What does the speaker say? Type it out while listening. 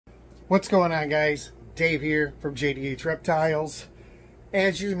What's going on, guys? Dave here from JDH Reptiles.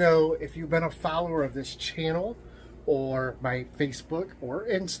 As you know, if you've been a follower of this channel or my Facebook or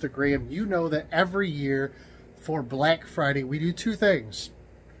Instagram, you know that every year for Black Friday we do two things.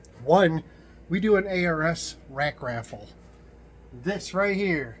 One, we do an ARS rack raffle. This right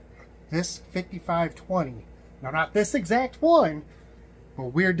here, this 5520. Now, not this exact one,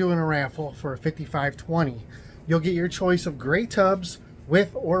 but we're doing a raffle for a 5520. You'll get your choice of gray tubs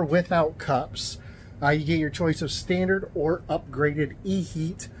with or without cups. You get your choice of standard or upgraded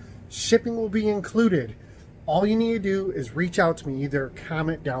e-heat. Shipping will be included. All you need to do is reach out to me, either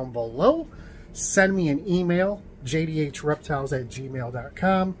comment down below, send me an email,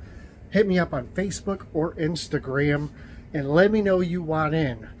 jdhreptiles@gmail.com, hit me up on Facebook or Instagram, and let me know you want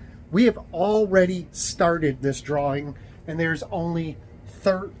in. We have already started this drawing, and there's only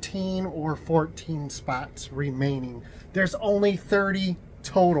 13 or 14 spots remaining. There's only 30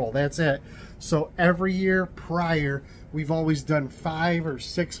 total, that's it. So every year prior, we've always done 5 or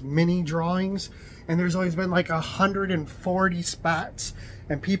 6 mini drawings, and there's always been like 140 spots,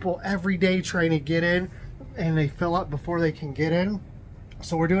 and people every day trying to get in, and they fill up before they can get in.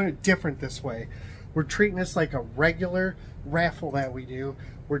 So we're doing it different this way. We're treating this like a regular raffle that we do.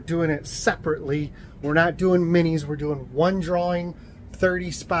 We're doing it separately. We're not doing minis. We're doing one drawing,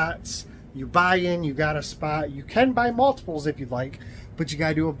 30 spots. You buy in, you got a spot. You can buy multiples if you'd like, but you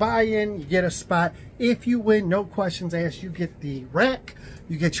gotta do a buy-in, you get a spot. If you win, no questions asked, you get the rack,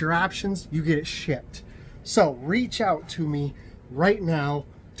 you get your options, you get it shipped. So reach out to me right now.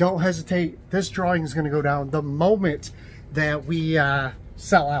 Don't hesitate. This drawing is gonna go down the moment that we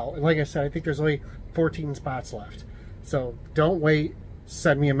sell out. And like I said, I think there's only 14 spots left. So don't wait,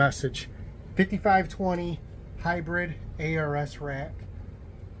 send me a message. 5520 hybrid ARS rack.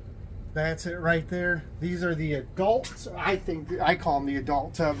 That's it right there. These are the adults. I call them the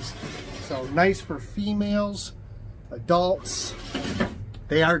adult tubs. So nice for females, adults.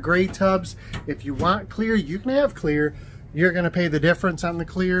 They are gray tubs. If you want clear, you can have clear. You're gonna pay the difference on the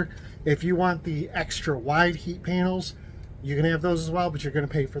clear. If you want the extra wide heat panels, you can have those as well, but you're gonna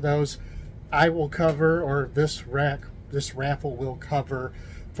pay for those. I will cover, or this raffle will cover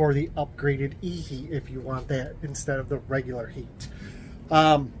for the upgraded e-heat if you want that instead of the regular heat.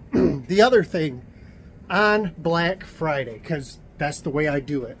 The other thing, on Black Friday, because that's the way I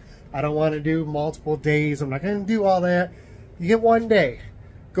do it. I don't want to do multiple days. I'm not going to do all that. You get one day.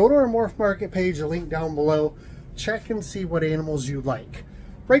 Go to our Morph Market page, the link down below. Check and see what animals you like.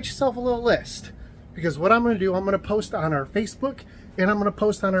 Write yourself a little list. Because what I'm going to do, I'm going to post on our Facebook and I'm going to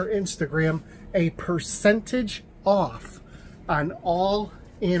post on our Instagram a percentage off on all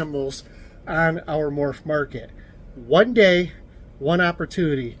animals on our Morph Market. One day, one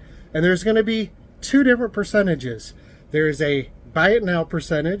opportunity. And there's going to be 2 different percentages. There's a buy it now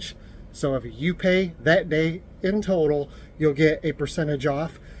percentage. So if you pay that day in total, you'll get a percentage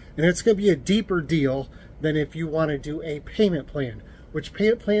off. And it's going to be a deeper deal than if you want to do a payment plan, which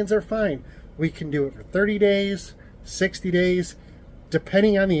payment plans are fine. We can do it for 30 days, 60 days,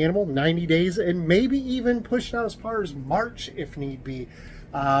 depending on the animal, 90 days, and maybe even push out as far as March if need be.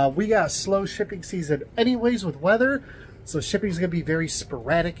 We got a slow shipping season anyways with weather. So shipping is going to be very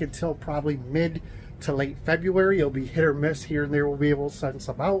sporadic until probably mid to late February. It'll be hit or miss here and there. We'll be able to send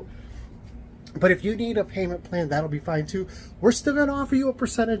some out. But if you need a payment plan, that'll be fine too. We're still going to offer you a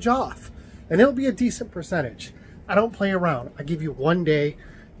percentage off. And it'll be a decent percentage. I don't play around. I give you one day.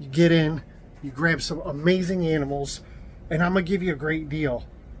 You get in. You grab some amazing animals. And I'm going to give you a great deal.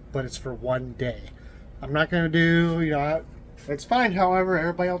 But it's for one day. I'm not going to do, it's fine, however,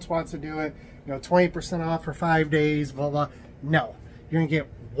 everybody else wants to do it. 20% off for 5 days, blah, blah. No, you're going to get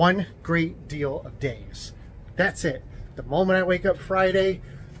one great deal of days. That's it. The moment I wake up Friday,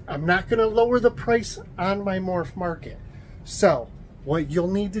 I'm not going to lower the price on my Morph Market. So what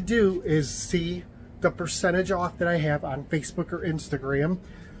you'll need to do is see the percentage off that I have on Facebook or Instagram.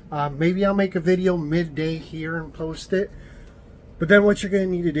 Maybe I'll make a video midday here and post it. But then what you're going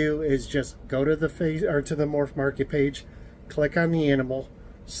to need to do is just go to the Morph Market page, click on the animal,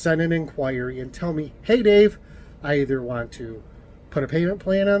 send an inquiry and tell me, hey Dave, I either want to put a payment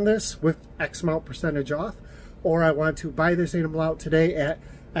plan on this with X amount percentage off, or I want to buy this animal out today at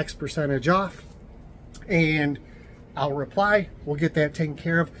X percentage off, and I'll reply. We'll get that taken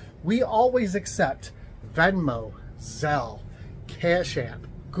care of. We always accept Venmo, Zelle, Cash App,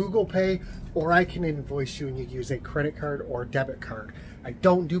 Google Pay, or I can invoice you and you use a credit card or debit card. I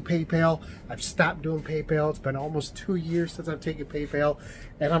don't do PayPal. I've stopped doing PayPal. It's been almost 2 years since I've taken PayPal,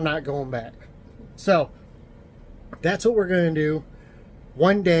 and I'm not going back. So that's what we're going to do.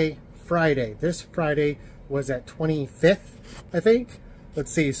 One day, Friday. This Friday was at 25th, I think.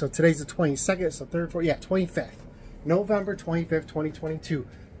 let's see, so today's the 22nd, so 3rd, 4th, yeah, 25th. November 25th, 2022.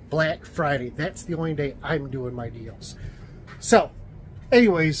 Black Friday. That's the only day I'm doing my deals. So,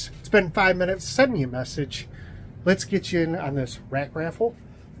 anyways, it's been 5 minutes. Send me a message. Let's get you in on this rack raffle.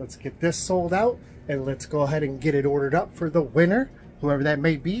 Let's get this sold out, and let's go ahead and get it ordered up for the winner, whoever that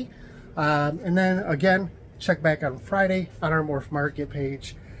may be. And then, again, check back on Friday on our Morph Market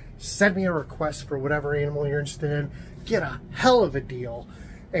page. Send me a request for whatever animal you're interested in. Get a hell of a deal.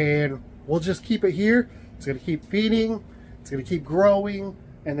 And we'll just keep it here. It's going to keep feeding. It's going to keep growing.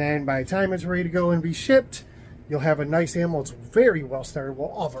 And then by the time it's ready to go and be shipped, you'll have a nice animal. It's very well started. Well,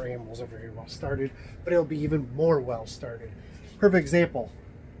 all of our animals are very well started, but it'll be even more well started. Perfect example.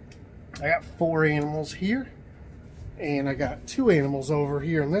 I got 4 animals here, and I got 2 animals over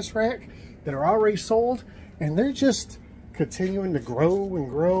here in this rack that are already sold, and they're just continuing to grow and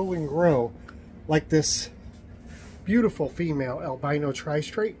grow and grow. Like this beautiful female albino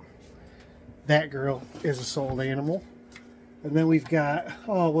tri-straight. That girl is a sold animal. And then we've got,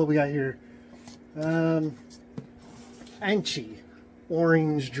 oh, what we got here? Anchi,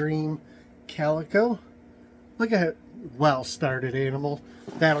 Orange Dream Calico. Look at it, well-started animal.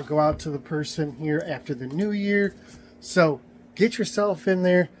 That'll go out to the person here after the new year. So get yourself in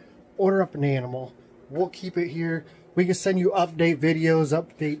there, order up an animal. We'll keep it here. We can send you update videos,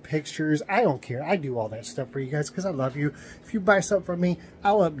 update pictures. I don't care. I do all that stuff for you guys because I love you. If you buy something from me,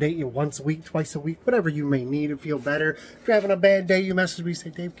 I'll update you once a week, twice a week, whatever you may need to feel better. If you're having a bad day, you message me,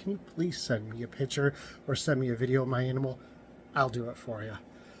 say, Dave, can you please send me a picture or send me a video of my animal? I'll do it for you.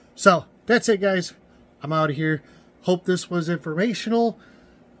 So that's it, guys. I'm out of here. Hope this was informational.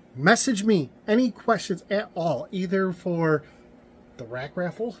 Message me any questions at all, either for the rack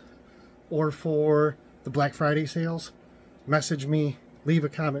raffle or for the Black Friday sales. Message me, leave a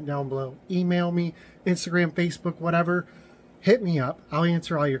comment down below, email me, Instagram, Facebook, whatever. Hit me up. I'll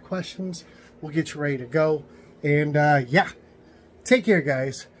answer all your questions. We'll get you ready to go. And yeah, take care,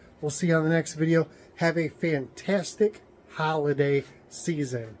 guys. We'll see you on the next video. Have a fantastic holiday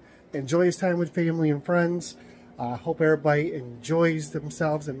season. Enjoy his time with family and friends. Hope everybody enjoys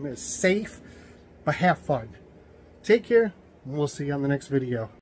themselves and is safe, but have fun. Take care, and we'll see you on the next video.